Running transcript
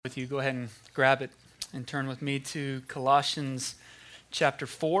with you, go ahead and grab it and turn with me to Colossians chapter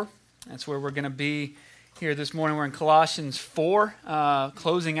 4. That's where we're going to be here this morning. We're in Colossians 4,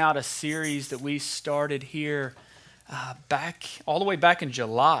 closing out a series that we started here all the way back in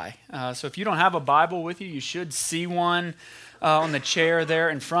July. So if you don't have a Bible with you, you should see one on the chair there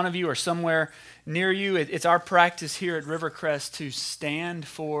in front of you or somewhere near you. It's our practice here at Rivercrest to stand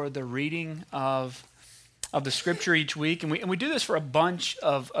for the reading of the Scripture each week, and we do this for a bunch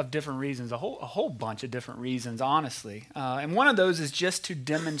of different reasons, a whole bunch of different reasons, honestly. And one of those is just to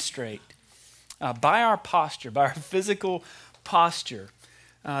demonstrate by our posture, by our physical posture,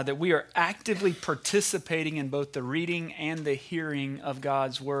 that we are actively participating in both the reading and the hearing of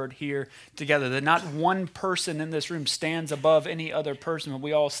God's Word here together. That not one person in this room stands above any other person, but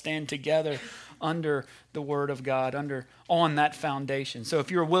we all stand together under the Word of God, on that foundation. So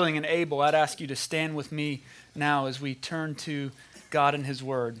if you're willing and able, I'd ask you to stand with me now as we turn to God and His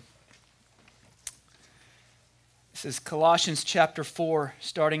Word. This is Colossians chapter 4,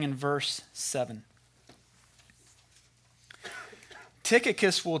 starting in verse 7.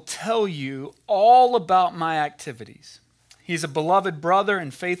 Tychicus will tell you all about my activities. He's a beloved brother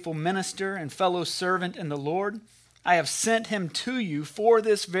and faithful minister and fellow servant in the Lord. I have sent him to you for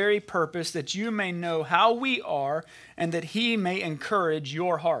this very purpose, that you may know how we are and that he may encourage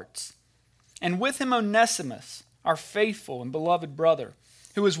your hearts. And with him Onesimus, our faithful and beloved brother,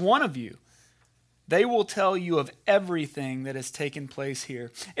 who is one of you. They will tell you of everything that has taken place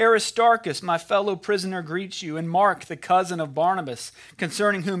here. Aristarchus, my fellow prisoner, greets you, and Mark, the cousin of Barnabas,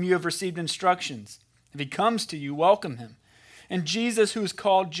 concerning whom you have received instructions. If he comes to you, welcome him. And Jesus, who is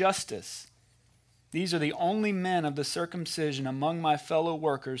called Justus. These are the only men of the circumcision among my fellow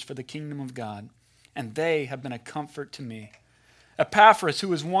workers for the kingdom of God, and they have been a comfort to me. Epaphras,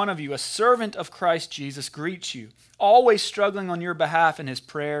 who is one of you, a servant of Christ Jesus, greets you, always struggling on your behalf in his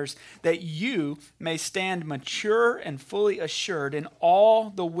prayers, that you may stand mature and fully assured in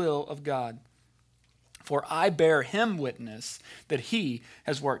all the will of God. For I bear him witness that he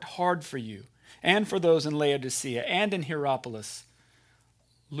has worked hard for you, and for those in Laodicea and in Hierapolis.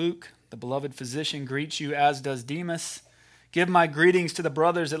 Luke, the beloved physician, greets you, as does Demas. Give my greetings to the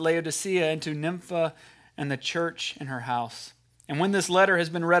brothers at Laodicea and to Nympha and the church in her house. And when this letter has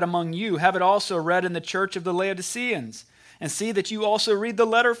been read among you, have it also read in the church of the Laodiceans. And see that you also read the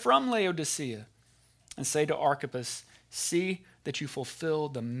letter from Laodicea. And say to Archippus, see that you fulfill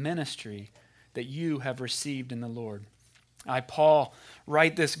the ministry that you have received in the Lord. I, Paul,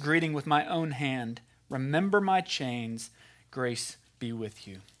 write this greeting with my own hand. Remember my chains. Grace be with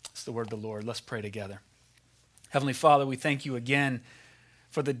you. It's the word of the Lord. Let's pray together. Heavenly Father, we thank you again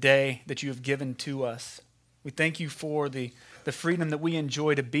for the day that you have given to us. We thank you for the freedom that we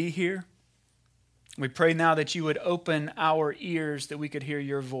enjoy to be here. We pray now that you would open our ears that we could hear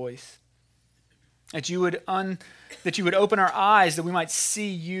your voice. That you would open our eyes that we might see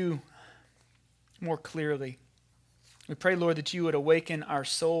you more clearly. We pray, Lord, that you would awaken our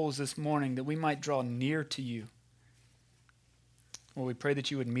souls this morning, that we might draw near to you. Lord, we pray that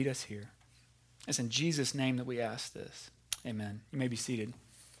you would meet us here. It's in Jesus' name that we ask this. Amen. You may be seated.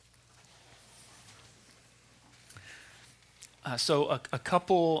 So a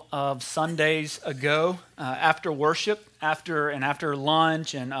couple of Sundays ago, after worship, after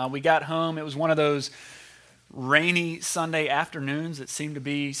lunch, and we got home, it was one of those rainy Sunday afternoons that seem to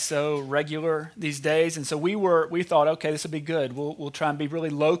be so regular these days. And so we thought, okay, this will be good. We'll try and be really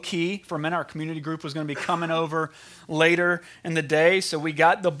low key for a minute. Our community group was going to be coming over later in the day. So we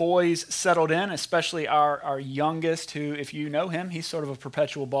got the boys settled in, especially our youngest, who, if you know him, he's sort of a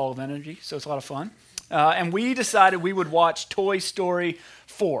perpetual ball of energy. So it's a lot of fun. And we decided we would watch Toy Story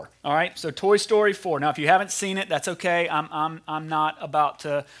 4. All right, so Toy Story 4. Now, if you haven't seen it, that's okay. I'm not about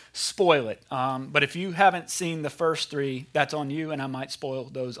to spoil it. But if you haven't seen the first three, that's on you, and I might spoil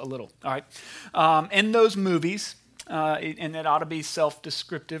those a little. All right, in those movies, and it ought to be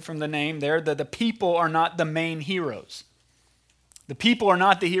self-descriptive from the name there, the people are not the main heroes. The people are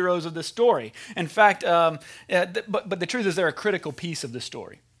not the heroes of the story. In fact, but the truth is they're a critical piece of the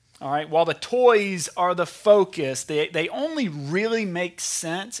story. All right, while the toys are the focus, they only really make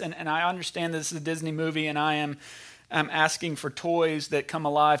sense, and I understand this is a Disney movie, and I'm asking for toys that come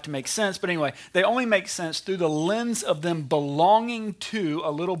alive to make sense, but anyway, they only make sense through the lens of them belonging to a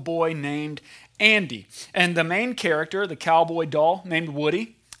little boy named Andy. And the main character, the cowboy doll named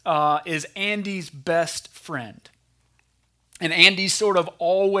Woody, is Andy's best friend. And Andy's sort of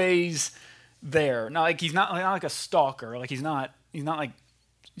always there. Now, like he's not like a stalker, like he's not like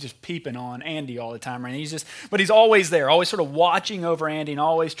just peeping on Andy all the time, right? But he's always there, always sort of watching over Andy, and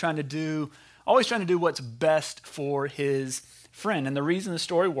always trying to do what's best for his friend. And the reason the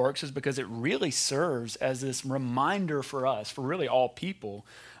story works is because it really serves as this reminder for us, for really all people,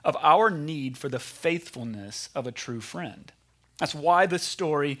 of our need for the faithfulness of a true friend. That's why the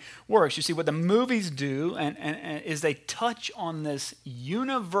story works. You see, what the movies do and is they touch on this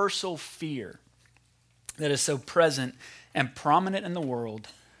universal fear that is so present and prominent in the world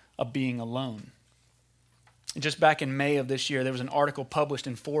of being alone. Just back in May of this year, there was an article published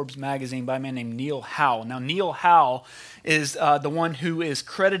in Forbes magazine by a man named Neil Howe. Now, Neil Howe is the one who is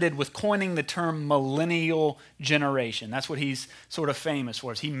credited with coining the term millennial generation. That's what he's sort of famous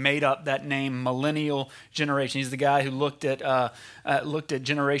for. Is he made up that name, millennial generation. He's the guy who looked at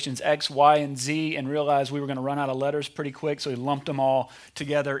generations X, Y, and Z and realized we were going to run out of letters pretty quick, so he lumped them all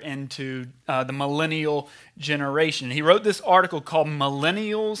together into the millennial generation. He wrote this article called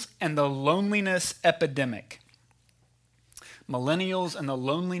Millennials and the Loneliness Epidemic. Millennials and the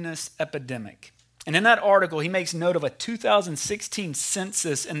Loneliness Epidemic. And in that article, he makes note of a 2016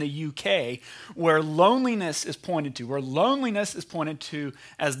 census in the UK where loneliness is pointed to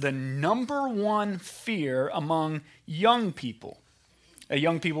as the number one fear among young people.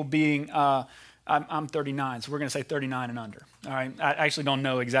 Young people being, I'm 39, so we're going to say 39 and under. All right, I actually don't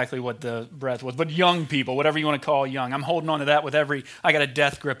know exactly what the breadth was, but young people, whatever you want to call young. I'm holding on to that with I got a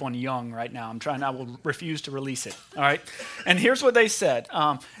death grip on young right now. I will refuse to release it. All right, and here's what they said,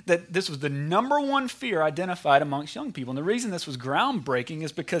 that this was the number one fear identified amongst young people. And the reason this was groundbreaking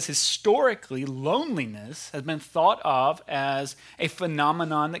is because historically, loneliness has been thought of as a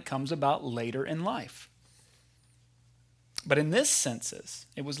phenomenon that comes about later in life. But in this census,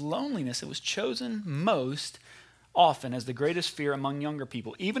 it was loneliness. It was chosen most often as the greatest fear among younger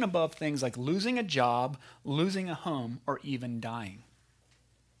people, even above things like losing a job, losing a home, or even dying.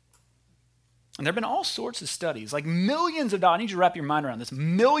 And there have been all sorts of studies, like millions of dollars. I need you to wrap your mind around this.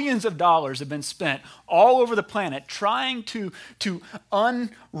 Millions of dollars have been spent all over the planet trying to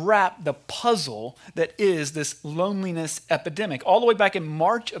unwrap the puzzle that is this loneliness epidemic. All the way back in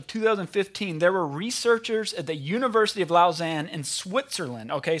March of 2015, there were researchers at the University of Lausanne in Switzerland.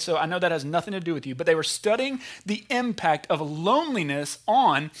 Okay, so I know that has nothing to do with you, but they were studying the impact of loneliness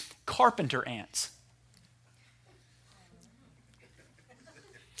on carpenter ants.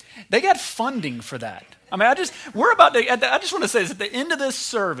 They got funding for that. I mean, I just want to say this. At the end of this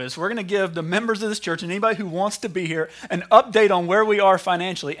service, we're going to give the members of this church and anybody who wants to be here an update on where we are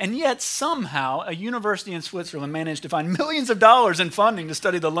financially. And yet somehow a university in Switzerland managed to find millions of dollars in funding to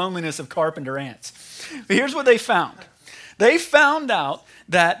study the loneliness of carpenter ants. But here's what they found. They found out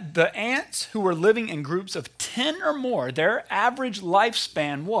that the ants who were living in groups of 10 or more, their average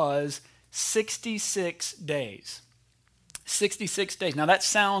lifespan was 66 days. 66 days. Now that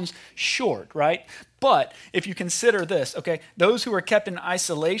sounds short, right? But if you consider this, okay, those who were kept in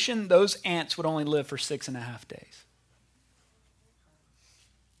isolation, those ants would only live for 6.5 days.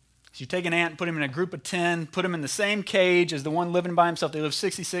 So you take an ant, put him in a group of 10, put him in the same cage as the one living by himself. They live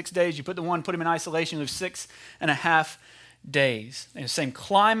 66 days. You put the one, put him in isolation, he lives 6.5 days. And the same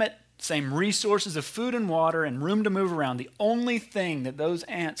climate, same resources of food and water and room to move around. The only thing that those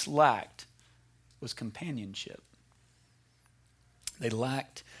ants lacked was companionship. They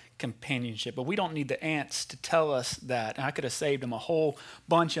lacked companionship. But we don't need the ants to tell us that. And I could have saved them a whole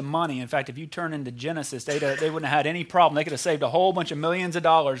bunch of money. In fact, if you turn into Genesis, they wouldn't have had any problem. They could have saved a whole bunch of millions of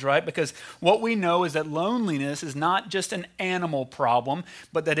dollars, right? Because what we know is that loneliness is not just an animal problem,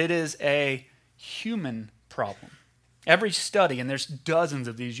 but that it is a human problem. Every study, and there's dozens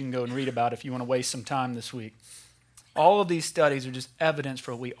of these you can go and read about if you want to waste some time this week. All of these studies are just evidence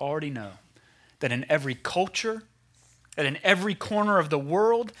for what we already know, that in every culture, that in every corner of the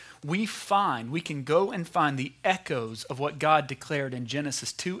world, we can go and find the echoes of what God declared in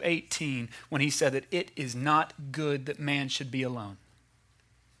Genesis 2:18 when he said that it is not good that man should be alone.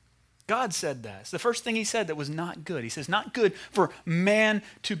 God said that. It's the first thing he said that was not good. He says, not good for man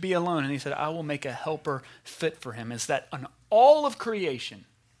to be alone. And he said, I will make a helper fit for him. It's that on all of creation,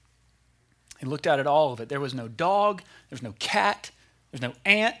 he looked out at all of it. There was no dog, there was no cat, there's no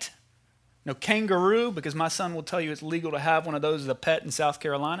ant, no kangaroo, because my son will tell you it's legal to have one of those as a pet in South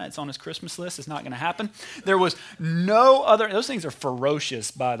Carolina. It's on his Christmas list. It's not going to happen. There was no other. Those things are ferocious,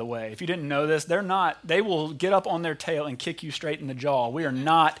 by the way. If you didn't know this, they will get up on their tail and kick you straight in the jaw. We are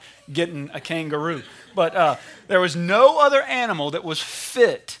not getting a kangaroo. But there was no other animal that was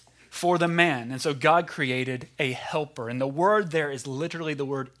fit for the man. And so God created a helper. And the word there is literally the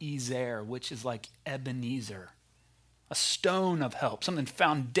word Ezer, which is like Ebenezer. A stone of help, something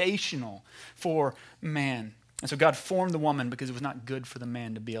foundational for man. And so God formed the woman because it was not good for the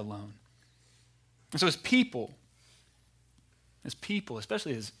man to be alone. And so as people, as people,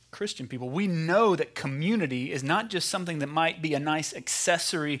 especially as Christian people, we know that community is not just something that might be a nice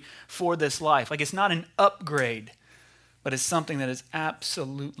accessory for this life. Like it's not an upgrade, but it's something that is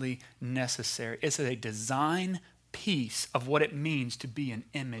absolutely necessary. It's a design piece of what it means to be an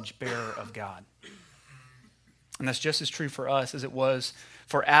image bearer of God. And that's just as true for us as it was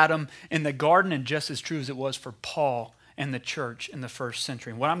for Adam in the garden, and just as true as it was for Paul and the church in the first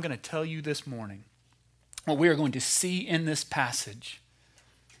century. And what I'm going to tell you this morning, what we are going to see in this passage,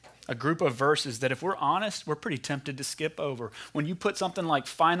 a group of verses that if we're honest, we're pretty tempted to skip over. When you put something like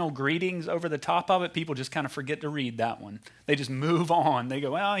final greetings over the top of it, people just kind of forget to read that one. They just move on. They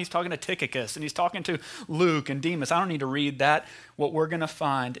go, well, he's talking to Tychicus and he's talking to Luke and Demas. I don't need to read that. What we're going to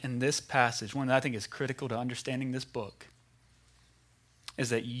find in this passage, one that I think is critical to understanding this book, is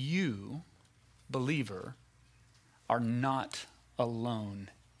that you, believer, are not alone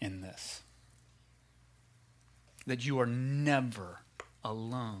in this. That you are never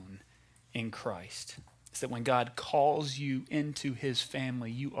alone in Christ. It's that when God calls you into his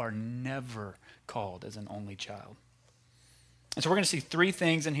family, you are never called as an only child. And so we're going to see three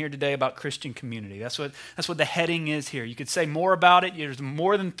things in here today about Christian community. That's what the heading is here. You could say more about it. There's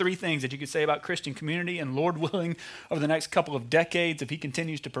more than three things that you could say about Christian community, and Lord willing, over the next couple of decades, if he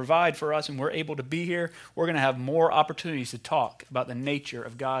continues to provide for us and we're able to be here, we're going to have more opportunities to talk about the nature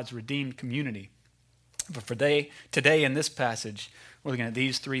of God's redeemed community. But for today in this passage, we're looking at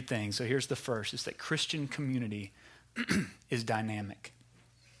these three things. So here's the first. It's that Christian community is dynamic.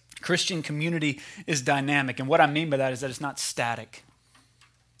 Christian community is dynamic. And what I mean by that is that it's not static.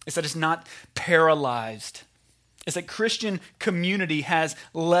 It's that it's not paralyzed. It's that Christian community has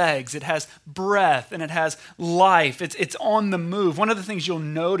legs, it has breath, and it has life. It's on the move. One of the things you'll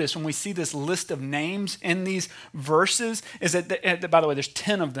notice when we see this list of names in these verses is that, by the way, there's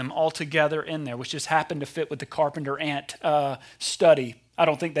 10 of them all together in there, which just happened to fit with the carpenter ant study. I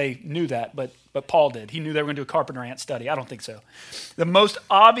don't think they knew that, but Paul did. He knew they were going to do a carpenter ant study. I don't think so. The most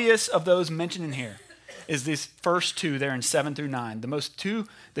obvious of those mentioned in here is these first two there in 7 through 9.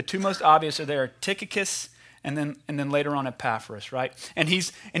 The two most obvious are there, Tychicus and then later on Epaphras, right? And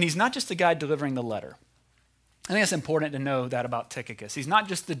he's not just the guy delivering the letter. I think it's important to know that about Tychicus. He's not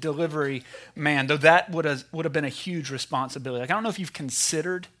just the delivery man, though that would have been a huge responsibility. Like, I don't know if you've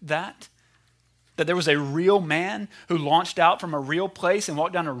considered that there was a real man who launched out from a real place and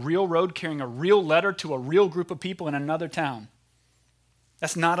walked down a real road carrying a real letter to a real group of people in another town.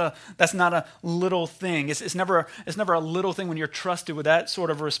 That's not a little thing. It's never a little thing when you're trusted with that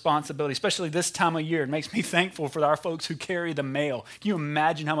sort of responsibility, especially this time of year. It makes me thankful for our folks who carry the mail. Can you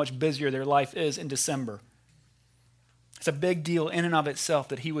imagine how much busier their life is in December? It's a big deal in and of itself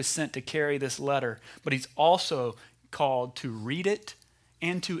that he was sent to carry this letter, but he's also called to read it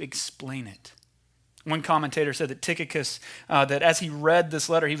and to explain it. One commentator said that Tychicus, that as he read this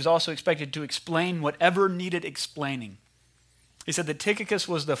letter, he was also expected to explain whatever needed explaining. He said that Tychicus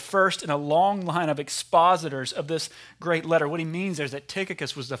was the first in a long line of expositors of this great letter. What he means there is that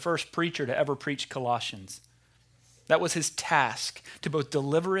Tychicus was the first preacher to ever preach Colossians. That was his task, to both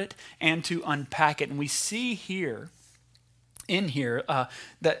deliver it and to unpack it. And we see in here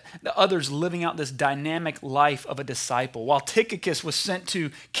that the others living out this dynamic life of a disciple. While Tychicus was sent to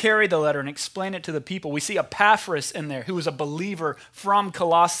carry the letter and explain it to the people, we see Epaphras in there, who was a believer from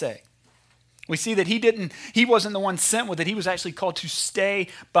Colossae. We see that he wasn't the one sent with it. He was actually called to stay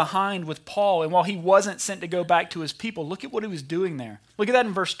behind with Paul. And while he wasn't sent to go back to his people, look at what he was doing there. Look at that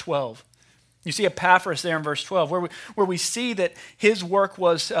in verse 12. You see Epaphras there in verse 12, where we see that his work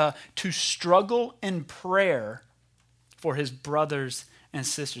was to struggle in prayer for his brothers and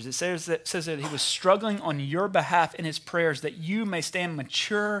sisters. It says that he was struggling on your behalf in his prayers, that you may stand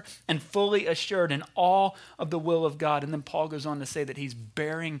mature and fully assured in all of the will of God. And then Paul goes on to say that he's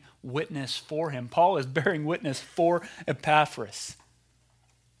bearing witness for him. Paul is bearing witness for Epaphras.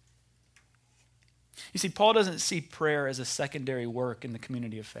 You see, Paul doesn't see prayer as a secondary work in the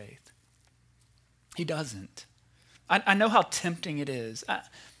community of faith. He doesn't. I know how tempting it is.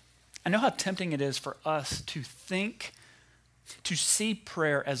 I know how tempting it is for us to see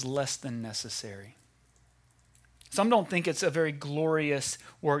prayer as less than necessary. Some don't think it's a very glorious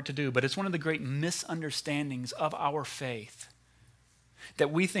work to do, but it's one of the great misunderstandings of our faith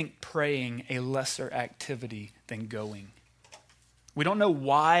that we think praying a lesser activity than going. We don't know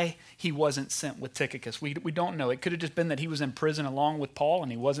why he wasn't sent with Tychicus. We don't know. It could have just been that he was in prison along with Paul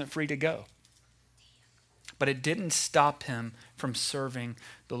and he wasn't free to go. But it didn't stop him from serving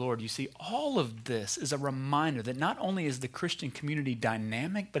the Lord. You see, all of this is a reminder that not only is the Christian community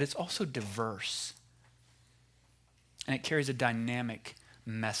dynamic, but it's also diverse. And it carries a dynamic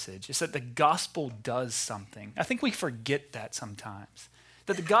message. It's that the gospel does something. I think we forget that sometimes.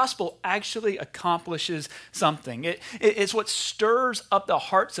 That the gospel actually accomplishes something. It's what stirs up the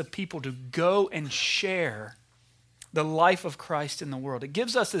hearts of people to go and share the life of Christ in the world. It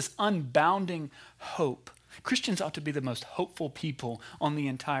gives us this unbounding hope. Christians ought to be the most hopeful people on the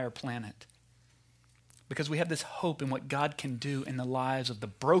entire planet because we have this hope in what God can do in the lives of the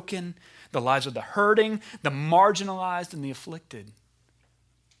broken, the lives of the hurting, the marginalized, and the afflicted.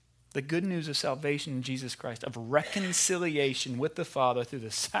 The good news of salvation in Jesus Christ, of reconciliation with the Father through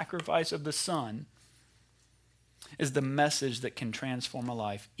the sacrifice of the Son, is the message that can transform a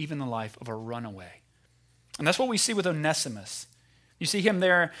life, even the life of a runaway. And that's what we see with Onesimus. You see him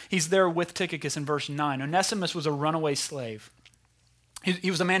there, he's there with Tychicus in verse 9. Onesimus was a runaway slave.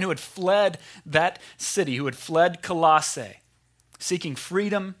 He was a man who had fled that city, who had fled Colossae, seeking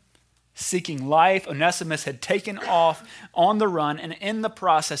freedom, seeking life. Onesimus had taken off on the run and in the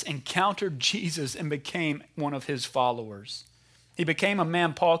process encountered Jesus and became one of his followers. He became a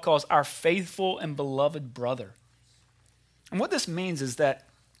man Paul calls our faithful and beloved brother. And what this means is that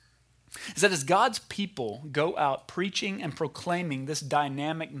as God's people go out preaching and proclaiming this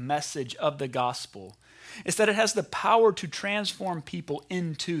dynamic message of the gospel, it's that it has the power to transform people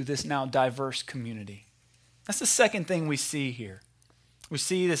into this now diverse community. That's the second thing we see here. We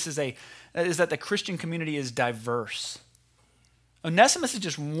see this is that the Christian community is diverse. Onesimus is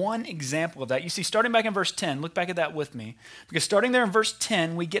just one example of that. You see, starting back in verse 10, look back at that with me. Because starting there in verse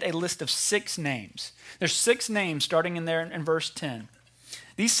 10, we get a list of 6 names. There's 6 names starting in there in verse 10.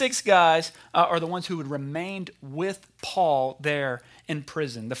 These 6 guys are the ones who had remained with Paul there in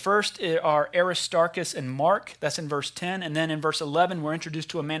prison. The first are Aristarchus and Mark. That's in verse 10. And then in verse 11, we're introduced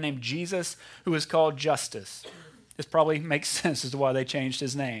to a man named Jesus who is called Justus. This probably makes sense as to why they changed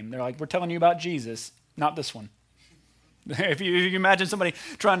his name. They're like, we're telling you about Jesus, not this one. If you imagine somebody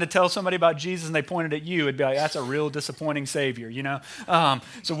trying to tell somebody about Jesus and they pointed at you, it'd be like, that's a real disappointing Savior, you know?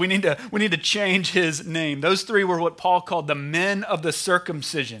 So we need to change his name. Those 3 were what Paul called the men of the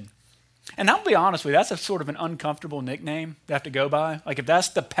circumcision. And I'll be honest with you, that's a sort of an uncomfortable nickname to have to go by. Like if that's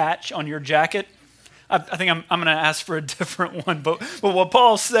the patch on your jacket, I think I'm going to ask for a different one. But what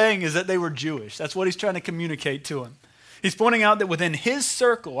Paul's saying is that they were Jewish. That's what he's trying to communicate to him. He's pointing out that within his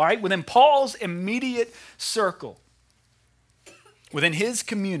circle, all right, within Paul's immediate circle, within his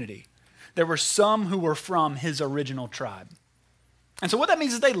community, there were some who were from his original tribe. And so what that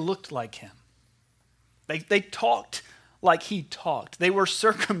means is they looked like him. They talked like he talked. They were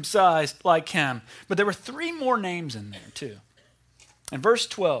circumcised like him. But there were 3 more names in there too. In verse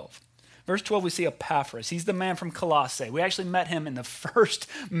 12, we see Epaphras. He's the man from Colossae. We actually met him in the first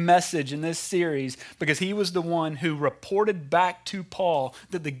message in this series because he was the one who reported back to Paul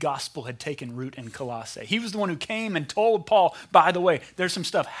that the gospel had taken root in Colossae. He was the one who came and told Paul, by the way, there's some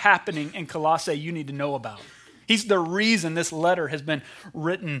stuff happening in Colossae you need to know about. He's the reason this letter has been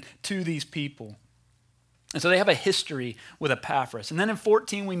written to these people. And so they have a history with Epaphras. And then in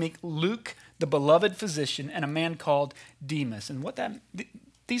 14, we meet Luke, the beloved physician, and a man called Demas. And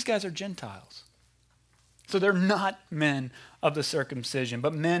these guys are Gentiles. So they're not men of the circumcision,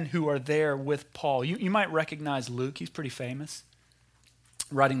 but men who are there with Paul. You might recognize Luke. He's pretty famous.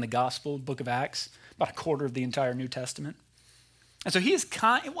 Writing the gospel, book of Acts, about a quarter of the entire New Testament. And so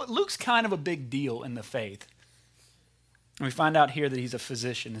Luke's kind of a big deal in the faith. And we find out here that he's a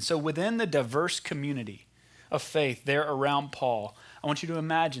physician. And so within the diverse community of faith there around Paul, I want you to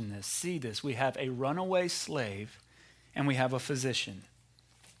imagine this, see this. We have a runaway slave and we have a physician.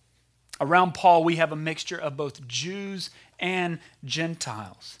 Around Paul, we have a mixture of both Jews and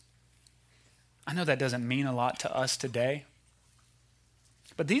Gentiles. I know that doesn't mean a lot to us today,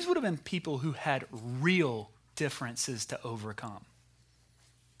 but these would have been people who had real differences to overcome.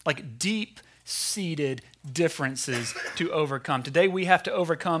 Like deep-seated differences to overcome. Today we have to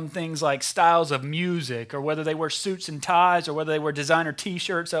overcome things like styles of music, or whether they wear suits and ties, or whether they wear designer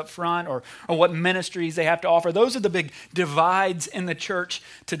t-shirts up front, or what ministries they have to offer. Those are the big divides in the church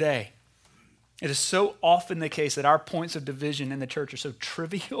today. It is so often the case that our points of division in the church are so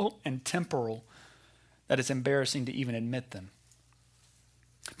trivial and temporal that it's embarrassing to even admit them.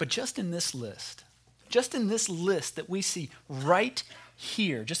 But just in this list that we see right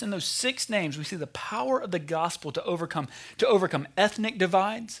here, just in those 6 names, we see the power of the gospel to overcome ethnic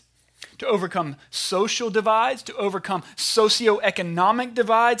divides, to overcome social divides, to overcome socioeconomic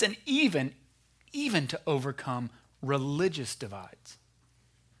divides, and even to overcome religious divides.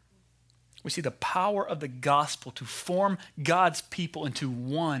 We see the power of the gospel to form God's people into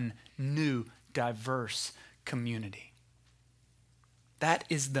one new, diverse community. That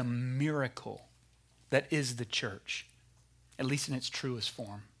is the miracle that is the church. at least in its truest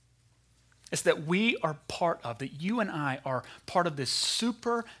form. It's that we are part of, that you and I are part of this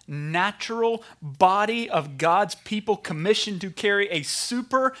supernatural body of God's people commissioned to carry a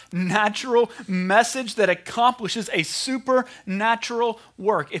supernatural message that accomplishes a supernatural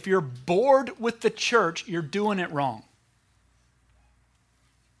work. If you're bored with the church, you're doing it wrong.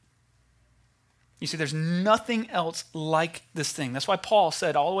 You see, there's nothing else like this thing. That's why Paul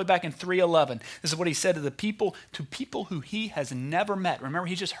said all the way back in 3:11, this is what he said to people who he has never met. Remember,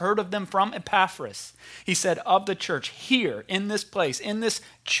 he just heard of them from Epaphras. He said, of the church here, in this place, in this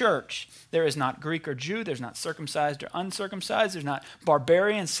church, there is not Greek or Jew, there's not circumcised or uncircumcised, there's not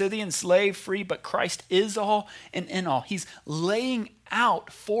barbarian, Scythian, slave, free, but Christ is all and in all. He's laying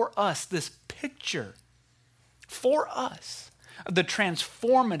out for us this picture for us of the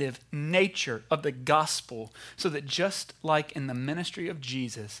transformative nature of the gospel, so that just like in the ministry of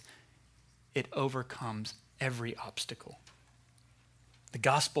Jesus, it overcomes every obstacle. The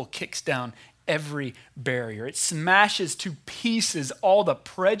gospel kicks down every barrier. It smashes to pieces all the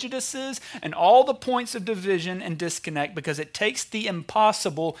prejudices and all the points of division and disconnect, because it takes the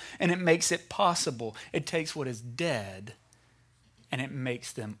impossible and it makes it possible. It takes what is dead and it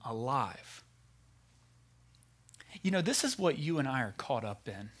makes them alive. You know, this is what you and I are caught up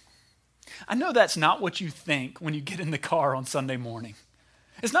in. I know that's not what you think when you get in the car on Sunday morning.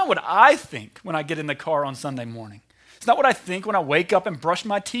 It's not what I think when I get in the car on Sunday morning. It's not what I think when I wake up and brush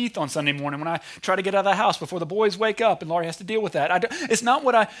my teeth on Sunday morning, when I try to get out of the house before the boys wake up and Laurie has to deal with that. It's not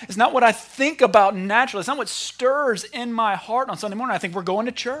what I think about naturally. It's not what stirs in my heart on Sunday morning. I think we're going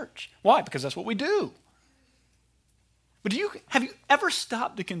to church. Why? Because that's what we do. But have you ever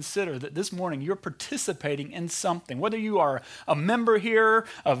stopped to consider that this morning you're participating in something? Whether you are a member here,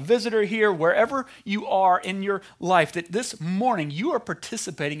 a visitor here, wherever you are in your life, that this morning you are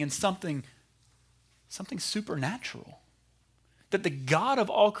participating in something supernatural. That the God of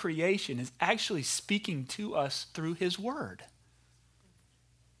all creation is actually speaking to us through his word.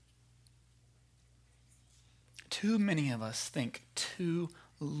 Too many of us think too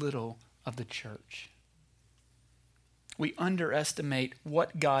little of the church. We underestimate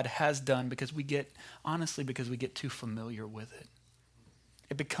what God has done because we get too familiar with it.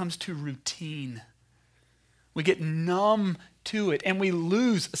 It becomes too routine. We get numb to it and we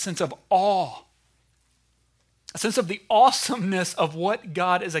lose a sense of awe, a sense of the awesomeness of what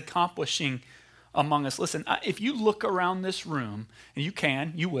God is accomplishing among us. Listen, if you look around this room, and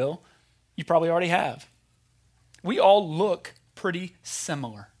you will, you probably already have. We all look pretty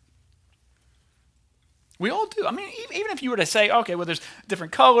similar. We all do. I mean, even if you were to say, okay, well, there's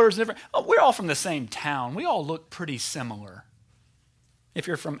different colors, we're all from the same town. We all look pretty similar. If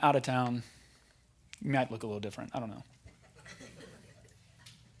you're from out of town, you might look a little different. I don't know.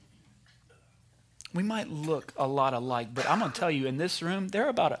 We might look a lot alike, but I'm going to tell you, in this room, there are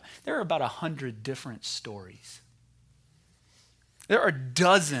about 100 different stories. There are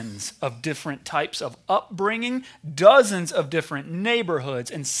dozens of different types of upbringing, dozens of different neighborhoods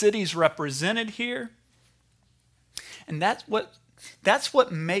and cities represented here. And that's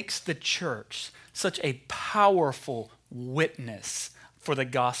what makes the church such a powerful witness for the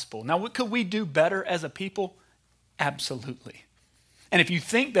gospel. Now, could we do better as a people? Absolutely. And if you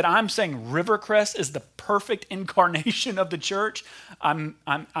think that I'm saying Rivercrest is the perfect incarnation of the church, I'm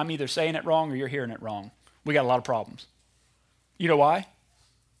either saying it wrong or you're hearing it wrong. We got a lot of problems. You know why?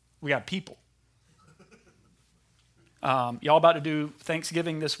 We got people. Y'all about to do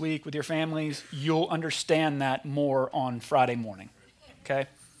Thanksgiving this week with your families. You'll understand that more on Friday morning, okay?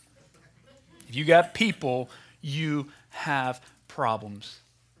 If you got people, you have problems.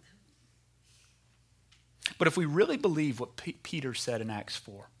 But if we really believe what Peter said in Acts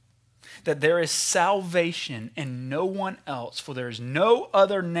 4, that there is salvation in no one else, for there is no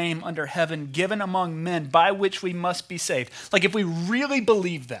other name under heaven given among men by which we must be saved. Like, if we really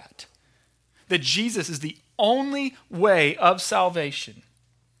believe that Jesus is the only way of salvation,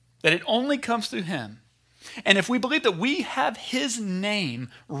 that it only comes through him, and if we believe that we have his name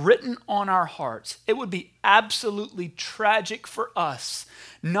written on our hearts, it would be absolutely tragic for us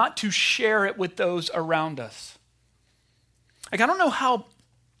not to share it with those around us. Like, I don't know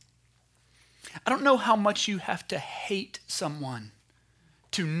how much you have to hate someone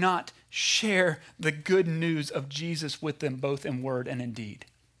to not share the good news of Jesus with them, both in word and in deed.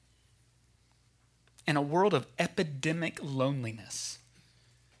 In a world of epidemic loneliness,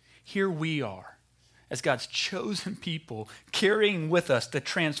 here we are, as God's chosen people, carrying with us the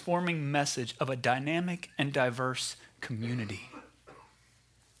transforming message of a dynamic and diverse community.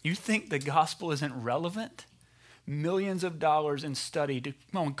 You think the gospel isn't relevant? Millions of dollars in study to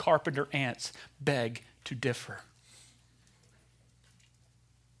carpenter ants beg to differ.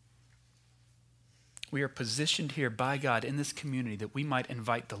 We are positioned here by God in this community that we might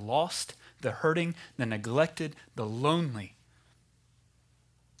invite the lost, the hurting, the neglected, the lonely,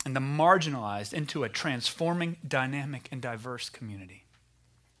 and the marginalized into a transforming, dynamic, and diverse community.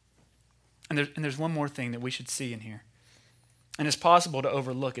 And there's one more thing that we should see in here. And it's possible to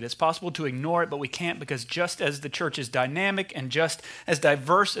overlook it. It's possible to ignore it, but we can't, because just as the church is dynamic and just as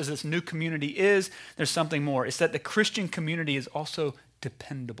diverse as this new community is, there's something more. It's that the Christian community is also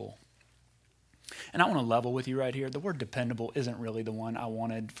dependable. And I want to level with you right here. The word dependable isn't really the one I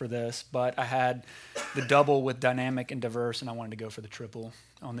wanted for this, but I had the double with dynamic and diverse, and I wanted to go for the triple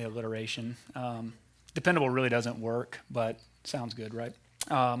on the alliteration. Dependable really doesn't work, but sounds good, right?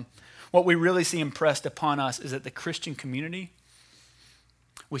 What we really see impressed upon us is that the Christian community,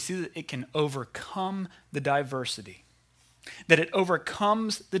 we see that it can overcome the diversity, that it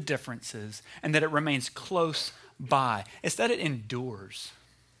overcomes the differences, and that it remains close by. It's that it endures.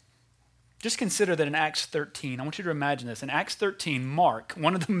 Just consider that in Acts 13, I want you to imagine this. In Acts 13, Mark,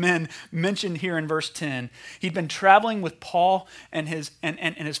 one of the men mentioned here in verse 10, he'd been traveling with Paul and his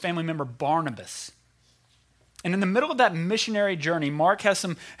family member Barnabas. And in the middle of that missionary journey, Mark has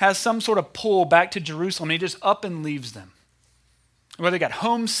some sort of pull back to Jerusalem. And he just up and leaves them. Whether he got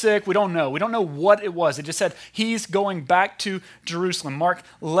homesick, we don't know. We don't know what it was. It just said he's going back to Jerusalem. Mark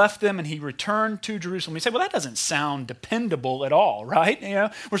left them and he returned to Jerusalem. You say, well, that doesn't sound dependable at all, right? You know,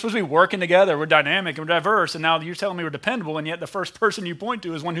 we're supposed to be working together. We're dynamic and we're diverse. And now you're telling me we're dependable, and yet the first person you point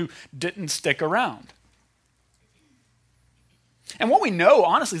to is one who didn't stick around. And what we know,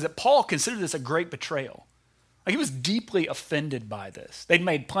 honestly, is that Paul considered this a great betrayal. Like, he was deeply offended by this. They'd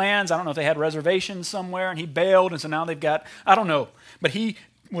made plans. I don't know if they had reservations somewhere, and he bailed, and so now they've got, I don't know. But he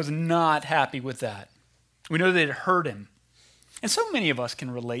was not happy with that. We know that it hurt him. And so many of us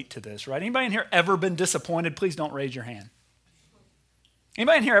can relate to this, right? Anybody in here ever been disappointed? Please don't raise your hand.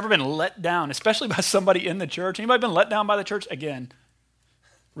 Anybody in here ever been let down, especially by somebody in the church? Anybody been let down by the church? Again,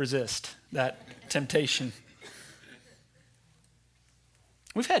 resist that temptation.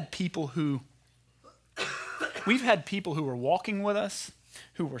 We've had people who were walking with us,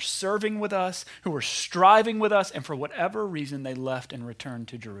 who were serving with us, who were striving with us, and for whatever reason they left and returned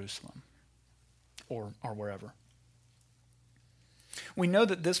to Jerusalem or wherever. We know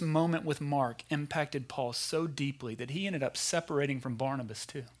that this moment with Mark impacted Paul so deeply that he ended up separating from Barnabas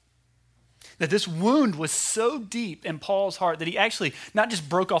too. That this wound was so deep in Paul's heart that he actually not just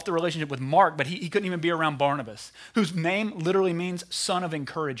broke off the relationship with Mark, but he couldn't even be around Barnabas, whose name literally means son of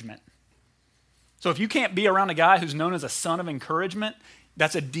encouragement. So if you can't be around a guy who's known as a son of encouragement,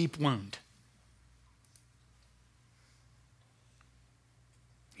 that's a deep wound.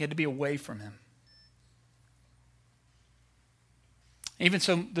 He had to be away from him. Even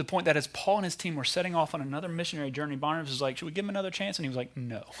so, the point that as Paul and his team were setting off on another missionary journey, Barnabas was like, should we give him another chance? And he was like,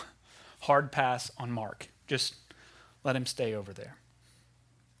 no. Hard pass on Mark. Just let him stay over there.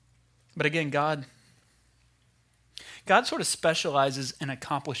 But again, God sort of specializes in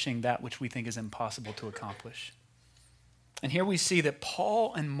accomplishing that which we think is impossible to accomplish. And here we see that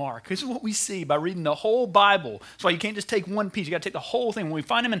Paul and Mark, this is what we see by reading the whole Bible. That's why you can't just take one piece. You got to take the whole thing. When we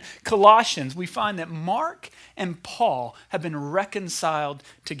find them in Colossians, we find that Mark and Paul have been reconciled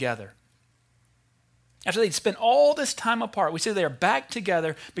together. After they'd spent all this time apart, we see they are back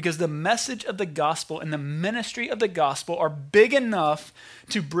together because the message of the gospel and the ministry of the gospel are big enough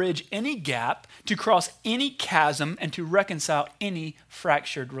to bridge any gap, to cross any chasm, and to reconcile any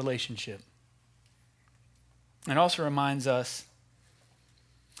fractured relationship. It also reminds us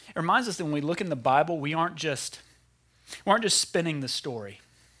that when we look in the Bible, we aren't just spinning the story.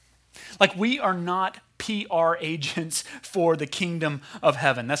 Like, we are not PR agents for the kingdom of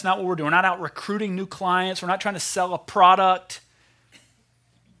heaven. That's not what we're doing. We're not out recruiting new clients. We're not trying to sell a product.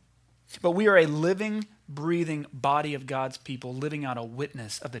 But we are a living, breathing body of God's people living out a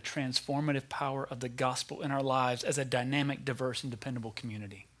witness of the transformative power of the gospel in our lives as a dynamic, diverse, and dependable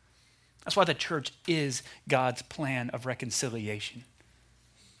community. That's why the church is God's plan of reconciliation.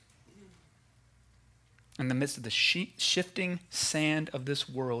 In the midst of the shifting sand of this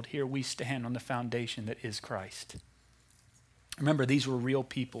world, here we stand on the foundation that is Christ. Remember, these were real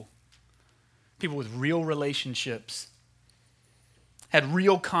people. People with real relationships, had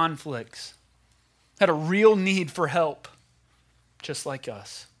real conflicts, had a real need for help, just like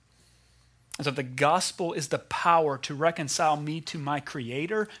us. And so if the gospel is the power to reconcile me to my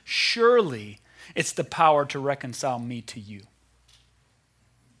Creator, surely it's the power to reconcile me to you.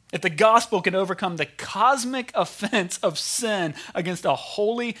 If the gospel can overcome the cosmic offense of sin against a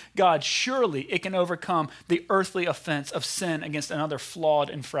holy God, surely it can overcome the earthly offense of sin against another flawed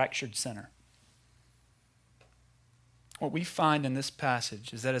and fractured sinner. What we find in this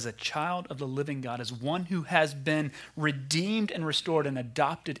passage is that as a child of the living God, as one who has been redeemed and restored and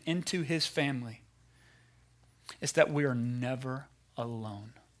adopted into his family, it's that we are never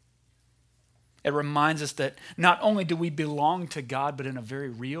alone. It reminds us that not only do we belong to God, but in a very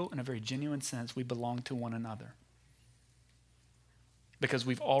real and a very genuine sense, we belong to one another. Because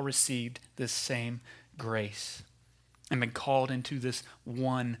we've all received this same grace and been called into this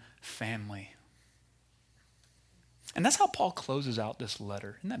one family. And that's how Paul closes out this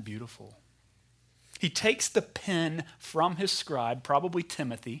letter. Isn't that beautiful? He takes the pen from his scribe, probably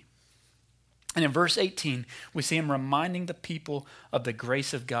Timothy, and in verse 18, we see him reminding the people of the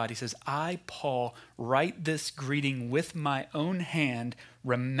grace of God. He says, I, Paul, write this greeting with my own hand.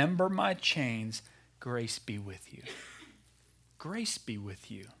 Remember my chains. Grace be with you. Grace be with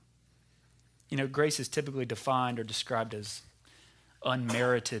you. You know, grace is typically defined or described as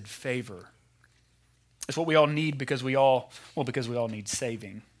unmerited favor. It's what we all need because we all need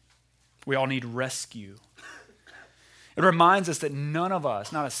saving. We all need rescue. It reminds us that none of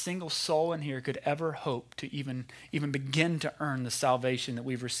us, not a single soul in here, could ever hope to even begin to earn the salvation that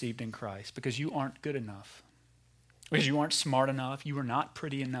we've received in Christ, because you aren't good enough, because you aren't smart enough, you are not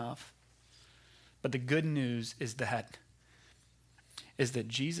pretty enough. But the good news is that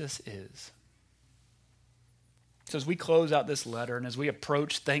Jesus is. So as we close out this letter and as we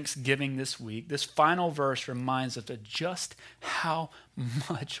approach Thanksgiving this week, this final verse reminds us of just how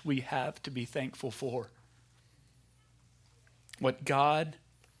much we have to be thankful for. What God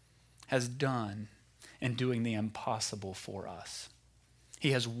has done in doing the impossible for us.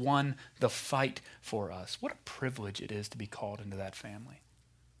 He has won the fight for us. What a privilege it is to be called into that family.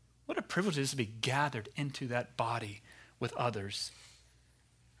 What a privilege it is to be gathered into that body with others.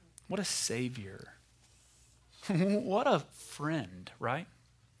 What a Savior. What a friend, right?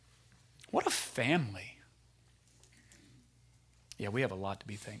 What a family. Yeah, we have a lot to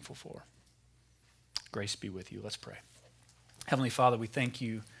be thankful for. Grace be with you. Let's pray. Heavenly Father, we thank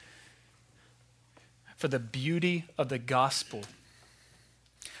you for the beauty of the gospel,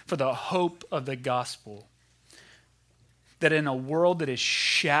 for the hope of the gospel, that in a world that is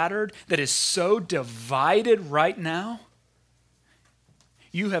shattered, that is so divided right now,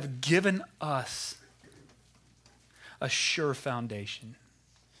 you have given us a sure foundation.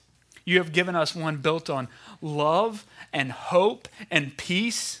 You have given us one built on love and hope and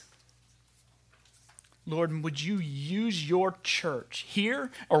peace. Lord, would you use your church here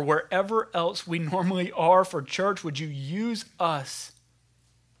or wherever else we normally are for church? Would you use us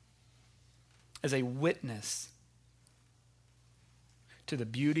as a witness to the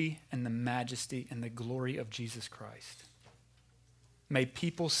beauty and the majesty and the glory of Jesus Christ? May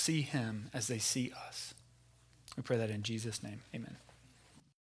people see him as they see us. We pray that in Jesus' name. Amen.